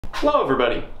Hello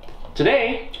everybody!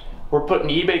 Today we're putting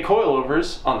eBay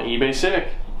coilovers on the eBay Civic.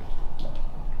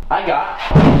 I got,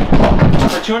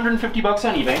 for 250 bucks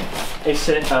on eBay, a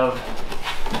set of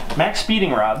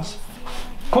Maxpeedingrods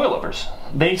Coilovers.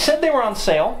 They said they were on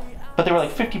sale, but they were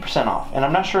like 50% off, and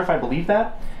I'm not sure if I believe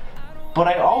that, but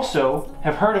I also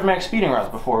have heard of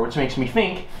Maxpeedingrods before, which makes me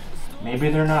think maybe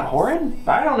they're not horrid?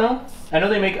 I don't know. I know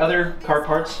they make other car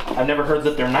parts. I've never heard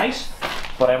that they're nice,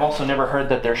 but I've also never heard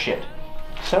that they're shit.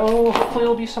 So hopefully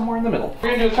it'll be somewhere in the middle.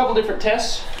 We're gonna do a couple different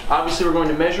tests. Obviously we're going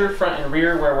to measure front and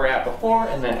rear where we're at before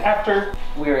and then after.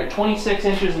 We're at 26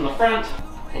 inches in the front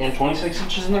and 26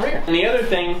 inches in the rear. And the other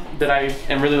thing that I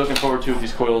am really looking forward to with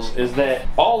these coils is that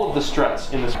all of the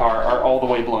struts in this car are all the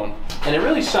way blown. And it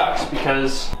really sucks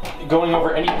because going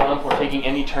over any bump or taking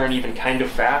any turn even kind of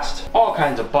fast, all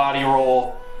kinds of body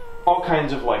roll, all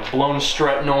kinds of like blown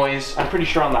strut noise. I'm pretty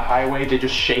sure on the highway they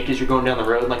just shake as you're going down the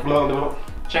road, like blah, blah, blah.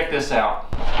 Check this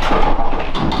out.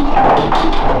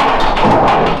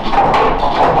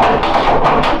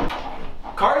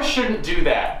 Cars shouldn't do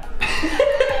that.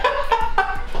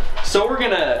 So we're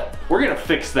gonna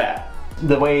fix that.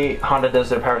 The way Honda does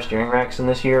their power steering racks in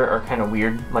this year are kind of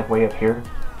weird, like way up here.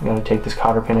 You gotta take this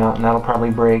cotter pin out and that'll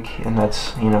probably break, and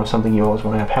that's, you know, something you always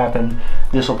want to have happen.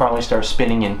 This will probably start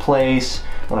spinning in place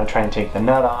when I try and take the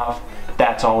nut off.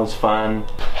 That's always fun.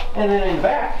 And then in the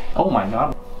back, oh my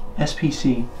god,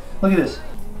 SPC. Look at this.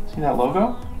 See that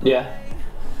logo? Yeah.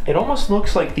 It almost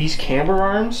looks like these camber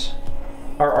arms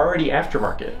are already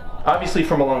aftermarket. Obviously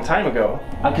from a long time ago,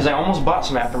 because I almost bought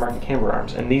some aftermarket camber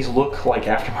arms, and these look like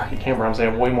aftermarket camber arms. They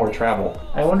have way more travel.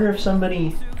 I wonder if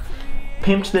somebody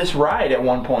pimped this ride at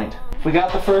one point. We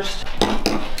got the first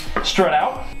strut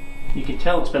out. You can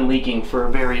tell it's been leaking for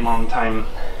a very long time.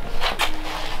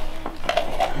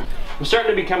 I'm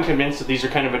starting to become convinced that these are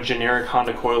kind of a generic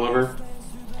Honda coilover,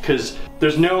 because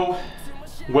there's no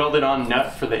welded on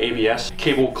nut for the ABS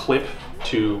cable clip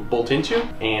to bolt into,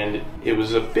 and it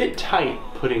was a bit tight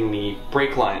putting the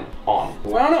brake line on.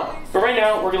 Well, I don't know. But right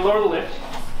now we're gonna lower the lift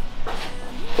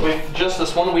with just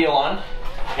this one wheel on,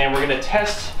 and we're gonna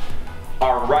test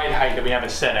our ride height that we have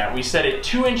it set at. We set it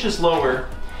 2 inches lower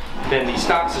than the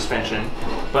stock suspension,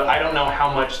 but I don't know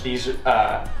how much these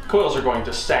coils are going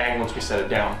to sag once we set it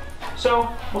down. So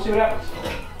we'll see what happens.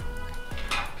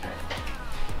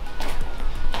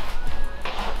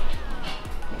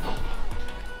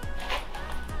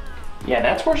 Yeah,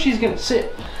 that's where she's gonna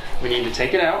sit. We need to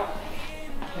take it out,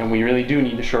 and we really do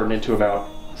need to shorten it to about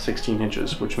 16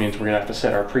 inches, which means we're gonna have to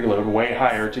set our preload way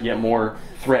higher to get more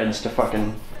threads to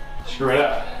fucking screw it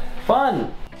up.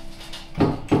 Fun!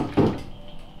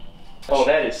 Oh,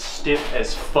 that is stiff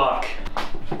as fuck.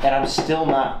 And I'm still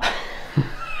not,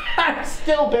 I'm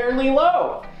still barely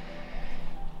low.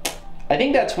 I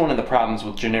think that's one of the problems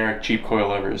with generic cheap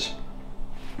coilovers.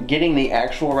 Getting the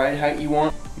actual ride height you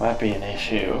want might be an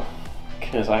issue,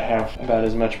 because I have about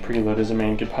as much preload as a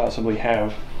man could possibly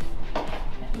have.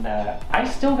 And I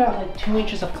still got like 2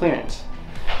 inches of clearance.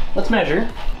 Let's measure.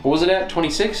 What was it at?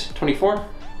 26? 24?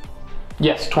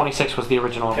 Yes, 26 was the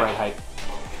original ride height.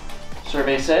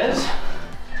 Survey says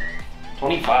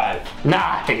 25.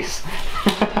 Nice!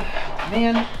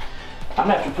 Man, I'm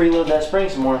gonna have to preload that spring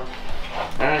some more.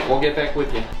 Alright, we'll get back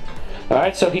with you.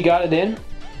 Alright, so he got it in.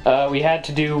 We had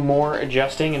to do more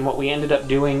adjusting, and what we ended up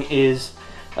doing is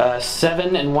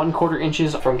 7 1/4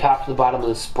 inches from top to the bottom of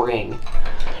the spring,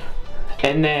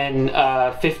 and then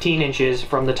 15 inches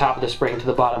from the top of the spring to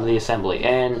the bottom of the assembly,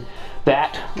 and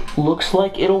that looks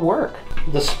like it'll work.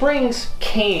 The springs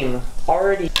came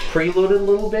already preloaded a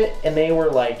little bit, and they were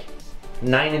like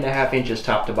 9.5 inches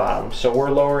top to bottom, so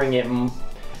we're lowering it,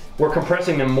 we're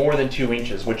compressing them more than 2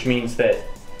 inches, which means that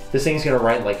this thing's gonna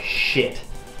ride like shit.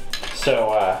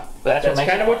 So that's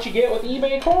kind of what you get with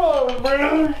eBay coilovers,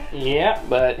 bro. Yeah,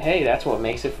 but hey, that's what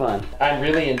makes it fun. I'm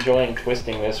really enjoying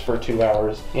twisting this for 2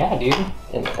 hours. Yeah, dude.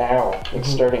 And ow, it's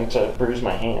starting to bruise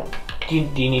my hand. Do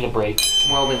you need a break?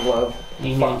 Welding glove.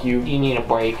 Fuck you. You need a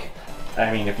break. I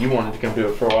mean, if you wanted to come do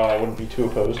it for a while, I wouldn't be too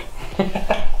opposed.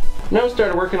 Now we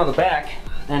started working on the back,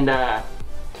 and got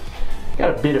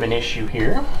a bit of an issue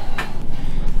here.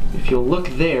 If you'll look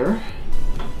there,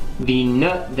 the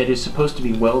nut that is supposed to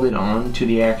be welded on to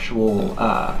the actual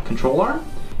control arm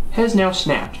has now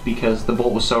snapped because the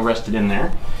bolt was so rested in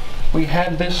there. We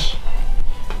had this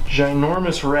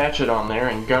ginormous ratchet on there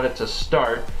and got it to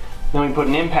start. Then we put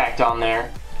an impact on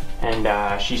there, and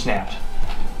she snapped.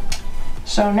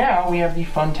 So now we have the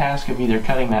fun task of either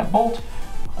cutting that bolt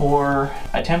or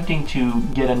attempting to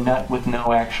get a nut with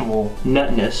no actual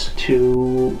nutness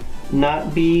to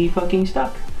not be fucking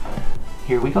stuck.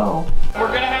 Here we go. We're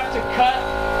gonna have to cut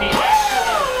the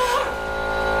actual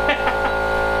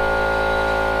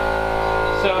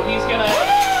he's gonna...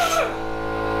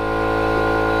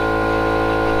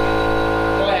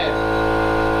 Go ahead.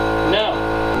 No.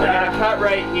 We're gonna cut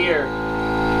right here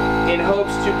in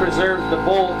hopes to preserve the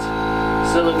bolt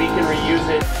so that we can reuse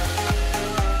it.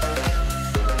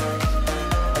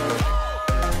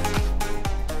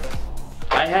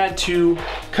 I had to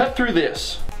cut through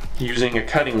this using a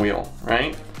cutting wheel,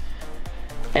 right?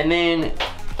 And then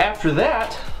after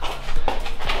that,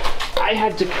 I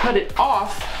had to cut it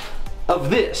off of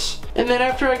this. And then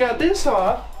after I got this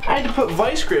off, I had to put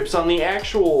vice grips on the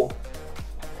actual,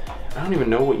 I don't even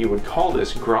know what you would call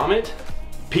this, grommet?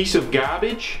 Piece of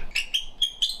garbage?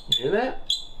 You hear that?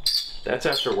 That's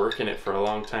after working it for a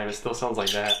long time. It still sounds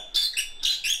like that.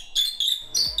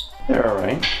 They're all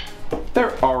right.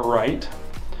 They're all right.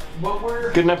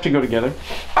 Good enough to go together.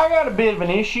 I got a bit of an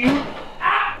issue.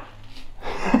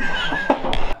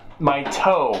 My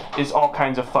toe is all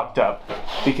kinds of fucked up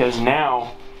because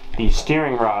now these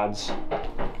steering rods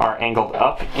are angled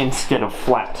up instead of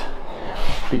flat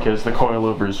because the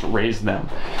coilovers raised them.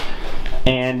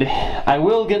 And I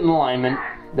will get an alignment.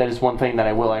 That is one thing that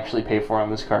I will actually pay for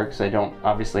on this car because I don't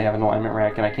obviously have an alignment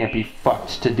rack and I can't be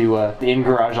fucked to do a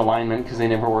in-garage alignment because they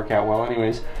never work out well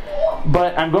anyways.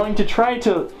 But I'm going to try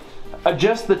to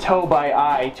adjust the toe by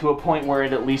eye to a point where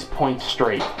it at least points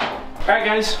straight. Alright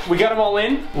guys, we got them all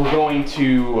in. We're going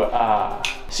to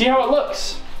see how it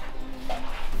looks.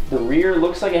 The rear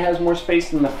looks like it has more space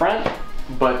than the front,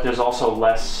 but there's also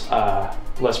less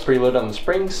preload on the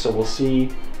springs, so we'll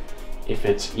see if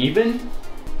it's even.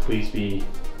 Please be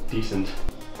decent.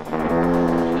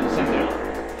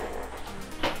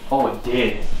 Oh, it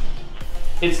did.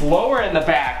 It's lower in the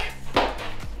back.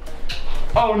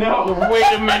 Oh no, wait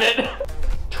a minute.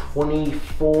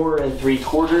 24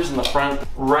 3/4 in the front,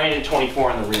 right at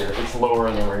 24 in the rear. It's lower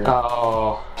in the rear.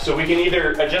 Oh. So we can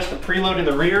either adjust the preload in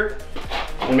the rear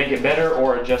and make it better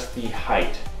or adjust the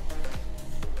height.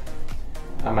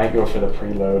 I might go for the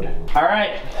preload. All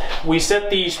right, we set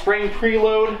the spring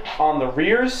preload on the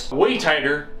rears way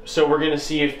tighter, so we're gonna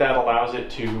see if that allows it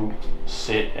to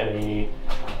sit at a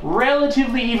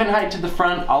relatively even height to the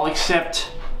front. I'll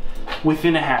accept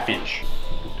within a ½ inch.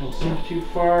 Don't sink too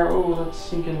far. Oh, that's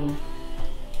sinking.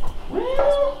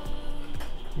 Well,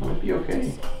 might be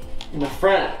okay. In the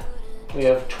front, we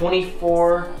have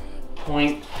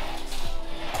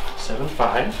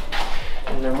 24.75.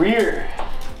 In the rear,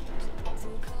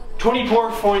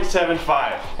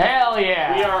 24.75. Hell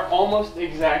yeah! We are almost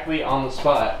exactly on the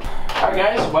spot. All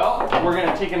right, guys. Well, we're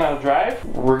gonna take it on a drive.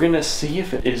 We're gonna see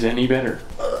if it is any better.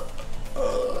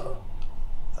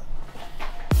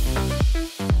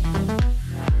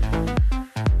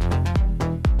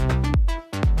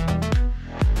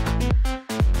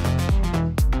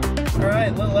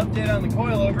 Alright, little update on the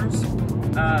coilovers.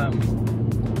 I'm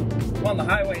on the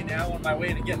highway now on my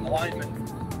way to get an alignment,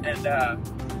 and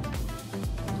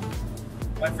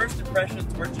my first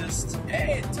impressions were just,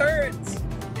 hey, it turns!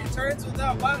 It turns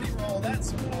without body roll,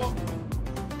 that's cool!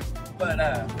 But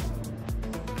I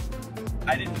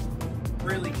didn't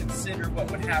really consider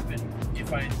what would happen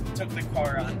if I took the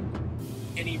car on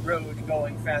any road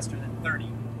going faster than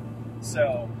 30.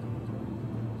 So,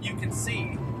 you can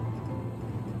see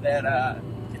that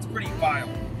it's pretty vile.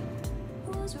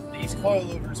 These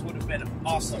coilovers would have been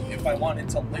awesome if I wanted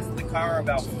to lift the car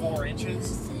about 4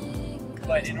 inches,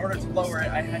 but in order to lower it,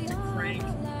 I had to crank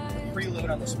the preload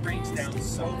on the springs down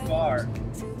so far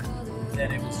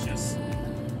that it was just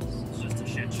a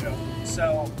shit show.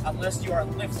 So unless you are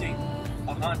lifting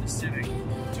a Honda Civic,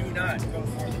 do not go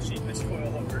for the cheapest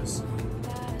coilovers.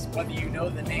 Whether you know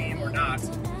the name or not,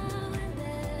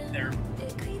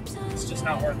 it's just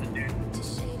not worth it, dude.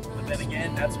 But then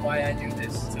again, that's why I do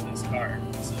this to this car,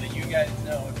 so that you guys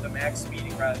know if the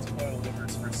Maxpeedingrods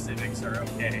Coilovers for Civics are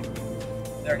okay.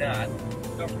 They're not.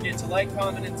 Don't forget to like,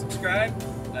 comment, and subscribe.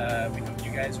 We hope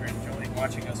you guys are enjoying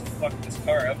watching us fuck this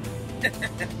car up.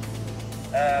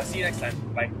 See you next time.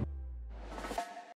 Bye.